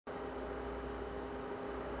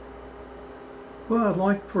Well, I'd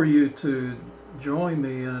like for you to join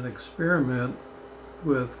me in an experiment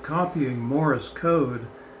with copying Morse code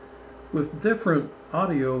with different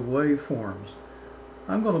audio waveforms.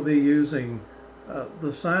 I'm going to be using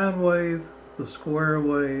the sine wave, the square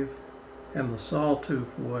wave, and the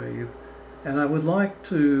sawtooth wave, and I would like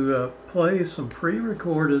to play some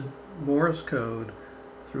pre-recorded Morse code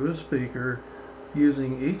through a speaker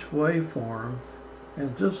using each waveform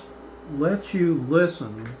and just let you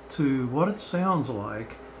listen to what it sounds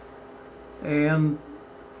like and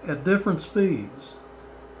at different speeds.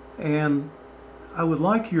 And I would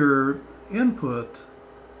like your input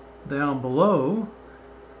down below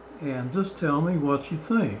and just tell me what you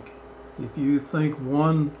think. If you think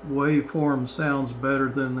one waveform sounds better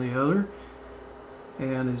than the other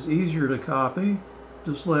and is easier to copy,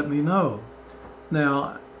 just let me know.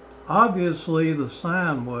 Now, obviously the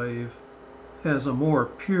sine wave has a more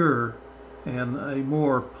pure and a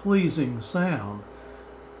more pleasing sound.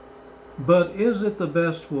 But is it the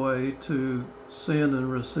best way to send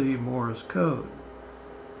and receive Morse code?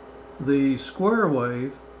 The square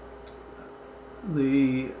wave,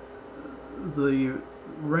 the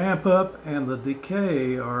ramp up and the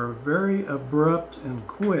decay are very abrupt and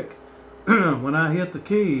quick. When I hit the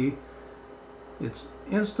key, it's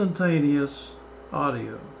instantaneous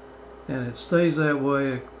audio, and it stays that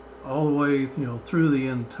way all the way, through the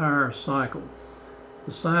entire cycle.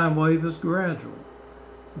 The sine wave is gradual.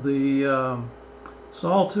 The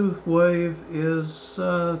sawtooth wave is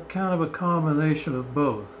kind of a combination of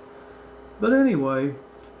both. But anyway,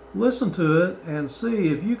 listen to it and see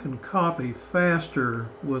if you can copy faster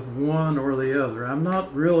with one or the other. I'm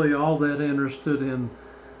not really all that interested in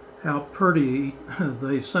how pretty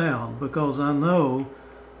they sound, because I know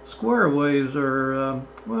square waves are,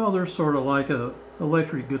 well, they're sort of like a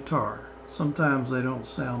electric guitar. Sometimes they don't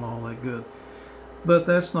sound all that good, but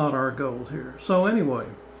that's not our goal here. So anyway,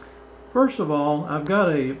 first of all, I've got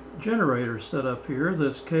a generator set up here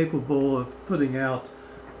that's capable of putting out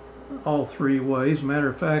all three waves. Matter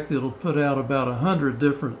of fact, it'll put out about 100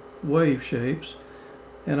 different wave shapes,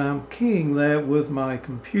 and I'm keying that with my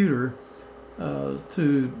computer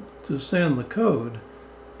to send the code.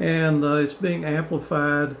 And it's being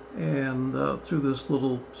amplified and through this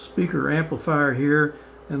little speaker amplifier here,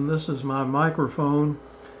 and this is my microphone,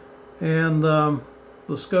 and the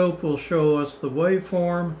scope will show us the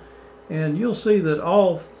waveform, and you'll see that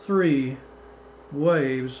all three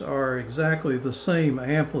waves are exactly the same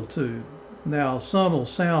amplitude. Now, some will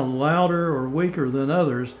sound louder or weaker than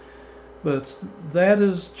others, but that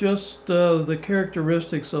is just the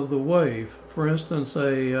characteristics of the wave. For instance,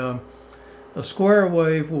 a square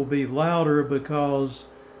wave will be louder because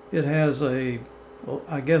it has I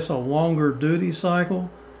guess a longer duty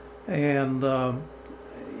cycle, and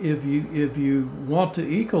if you want to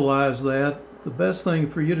equalize that, the best thing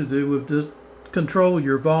for you to do would just control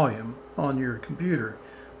your volume on your computer.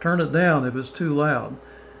 Turn it down if it's too loud.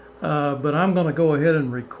 But I'm going to go ahead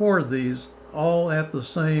and record these all at the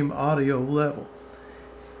same audio level.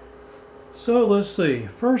 So let's see.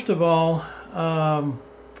 First of all,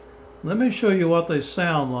 let me show you what they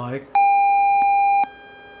sound like.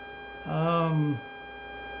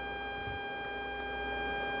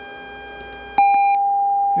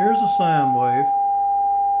 Here's a sine wave.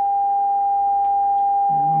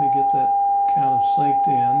 Let me get that kind of synced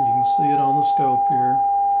in. You can see it on the scope here.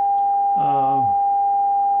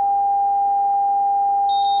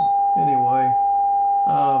 Anyway,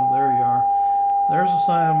 there you are. There's a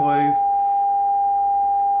sine wave.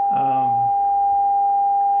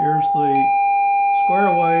 Here's the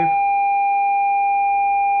square wave,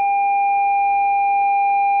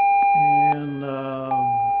 and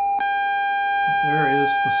there is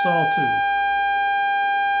the sawtooth.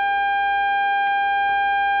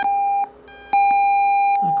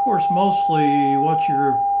 Of course, mostly what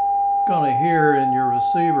you're going to hear in your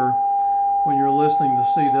receiver when you're listening to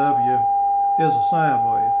CW is a sine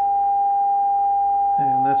wave,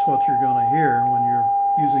 and that's what you're going to hear when you're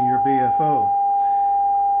using your BFO.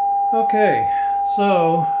 Okay,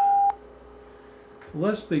 so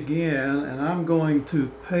let's begin, and I'm going to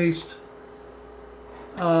paste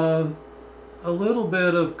a little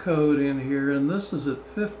bit of code in here, and this is at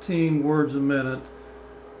 15 words a minute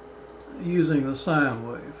using the sine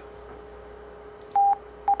wave.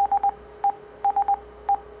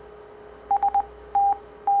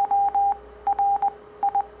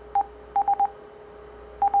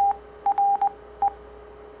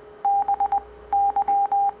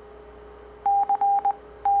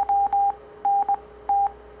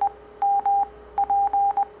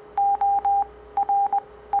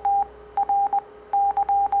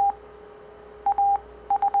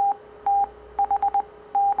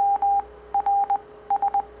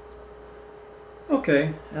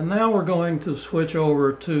 Okay, and now we're going to switch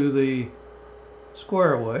over to the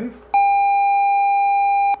square wave.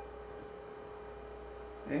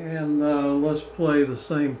 And let's play the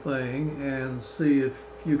same thing and see if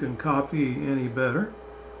you can copy any better.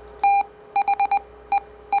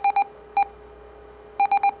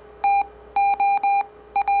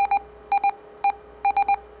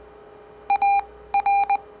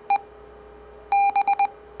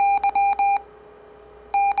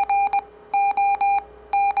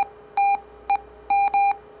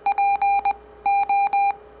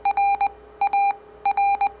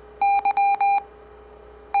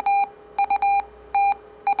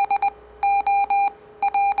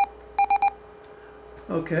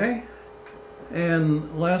 Okay,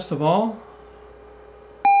 and last of all,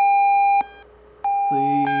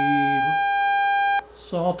 the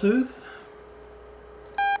Sawtooth.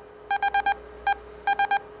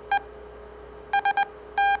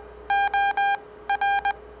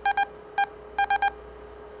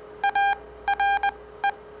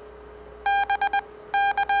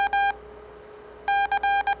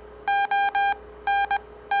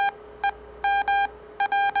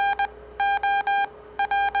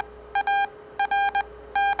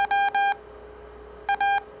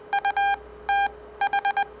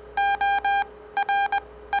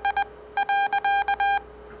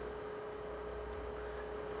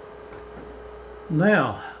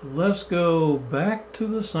 Now, let's go back to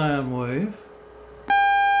the sine wave.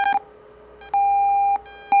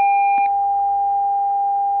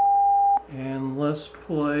 And let's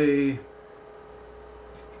play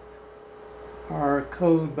our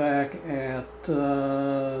code back at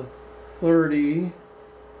 30.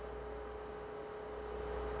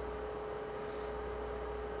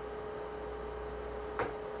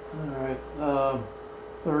 All right,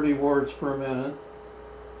 30 words per minute.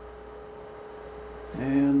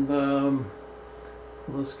 And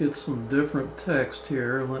let's get some different text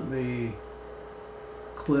here. Let me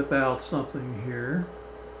clip out something here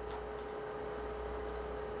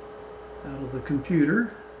out of the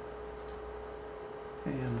computer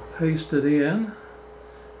and paste it in.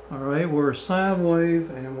 All right, we're sine wave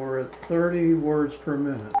and we're at 30 words per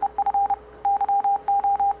minute.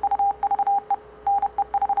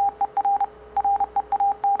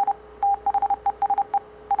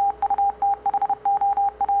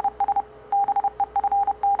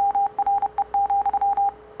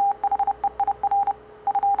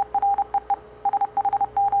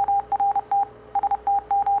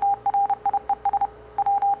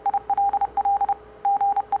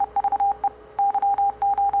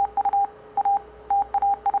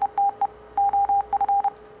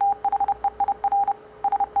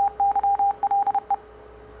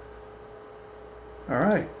 All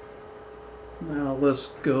right, now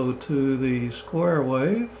let's go to the square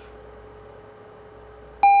wave.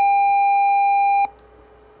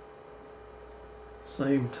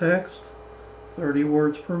 Same text, 30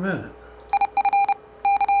 words per minute.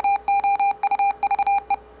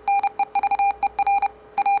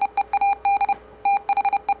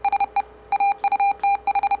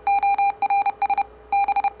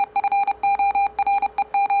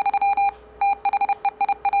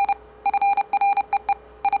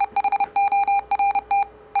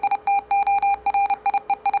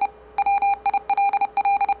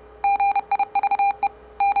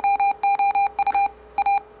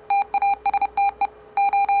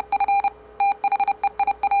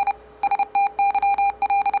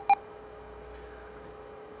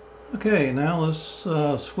 Okay, now let's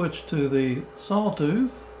switch to the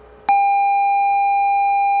Sawtooth.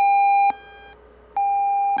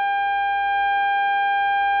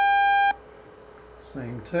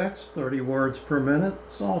 Same text, 30 words per minute,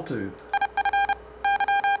 Sawtooth.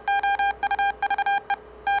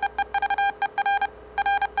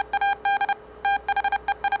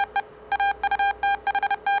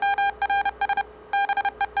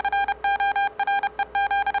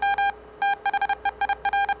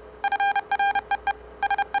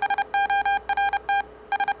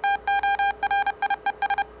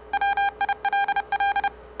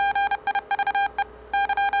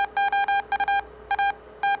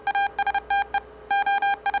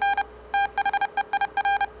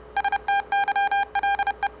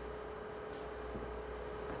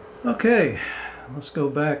 Okay, let's go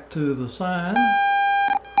back to the sine.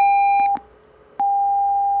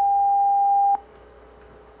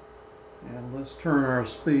 And let's turn our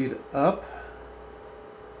speed up.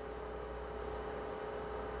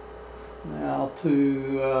 Now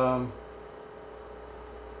to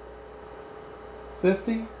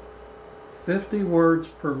 50 words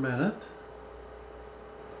per minute.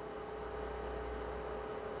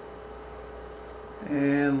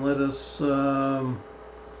 And let us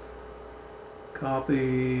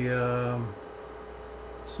copy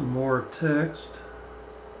some more text.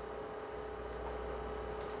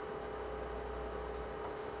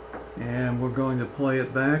 And we're going to play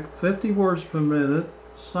it back. 50 words per minute,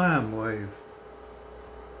 sine wave.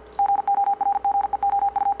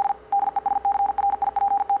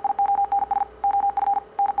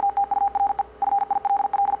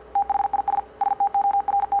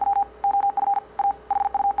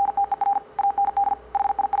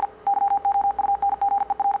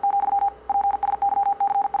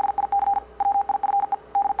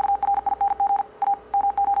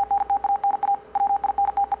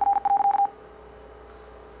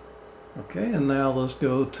 Okay, and now let's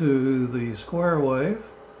go to the square wave.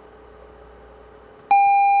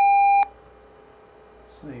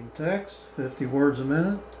 Same text, 50 words a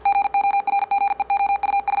minute.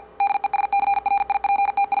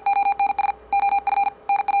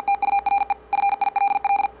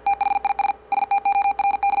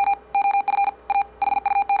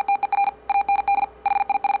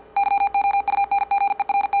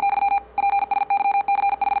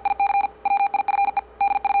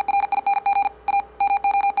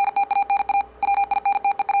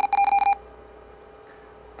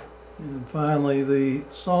 And finally the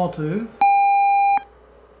Sawtooth.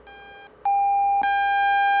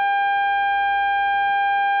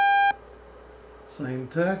 Same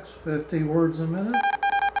text, 50 words a minute.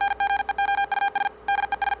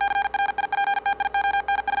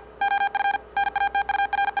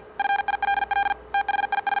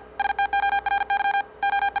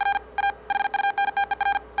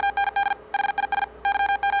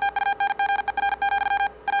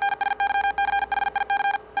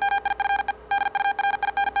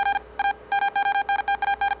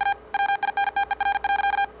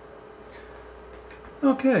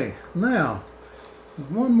 Okay, now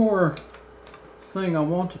one more thing I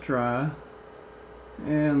want to try,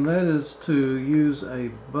 and that is to use a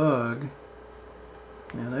bug.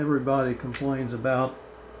 And everybody complains about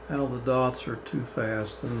how the dots are too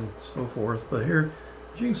fast and so forth, but here,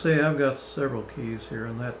 as you can see, I've got several keys here,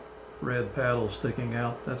 and that red paddle sticking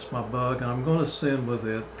out, that's my bug, and I'm going to send with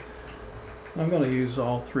it. I'm going to use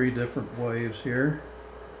all three different waves here,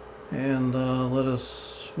 and let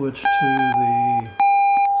us switch to the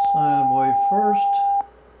sine wave first,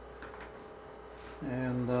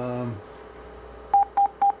 and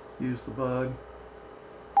use the bug.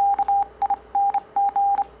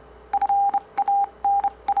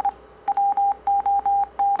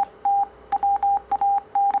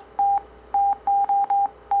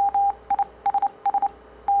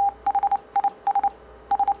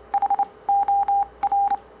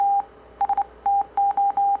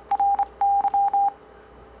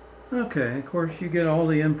 Okay, of course you get all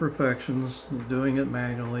the imperfections doing it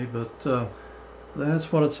manually, but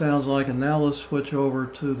that's what it sounds like. And now let's switch over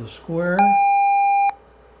to the square.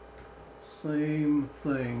 Same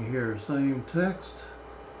thing here, same text.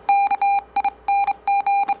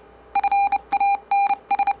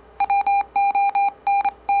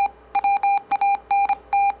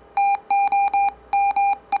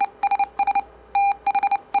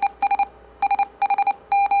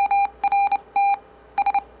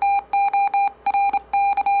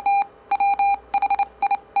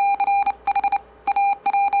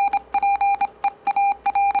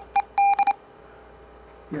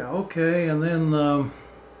 Yeah, okay, and then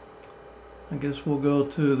I guess we'll go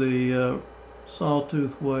to the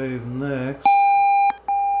Sawtooth wave next.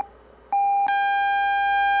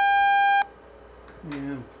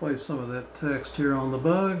 And place some of that text here on the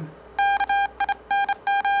bug.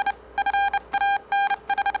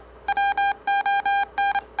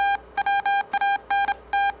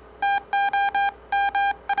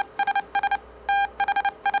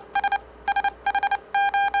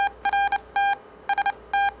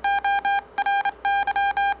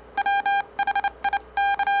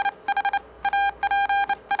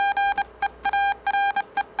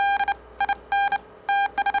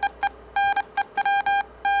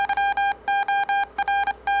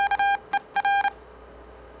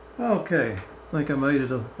 Okay, I think I made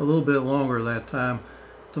it a little bit longer that time.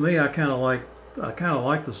 To me, I kind of like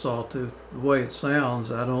the Sawtooth, the way it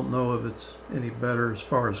sounds. I don't know if it's any better as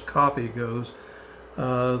far as copy goes.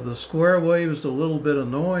 The square wave is a little bit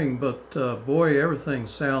annoying, but boy, everything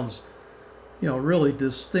sounds, really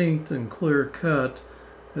distinct and clear cut,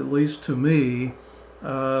 at least to me.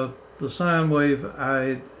 The sine wave,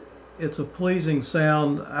 it's a pleasing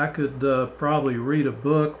sound. I could probably read a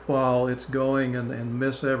book while it's going and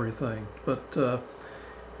miss everything. But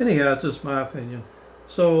anyhow, it's just my opinion.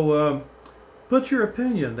 So put your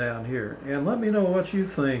opinion down here and let me know what you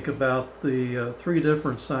think about the 3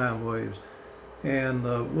 different sine waves, and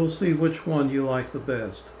we'll see which one you like the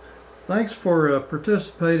best. Thanks for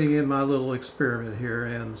participating in my little experiment here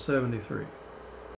in 73.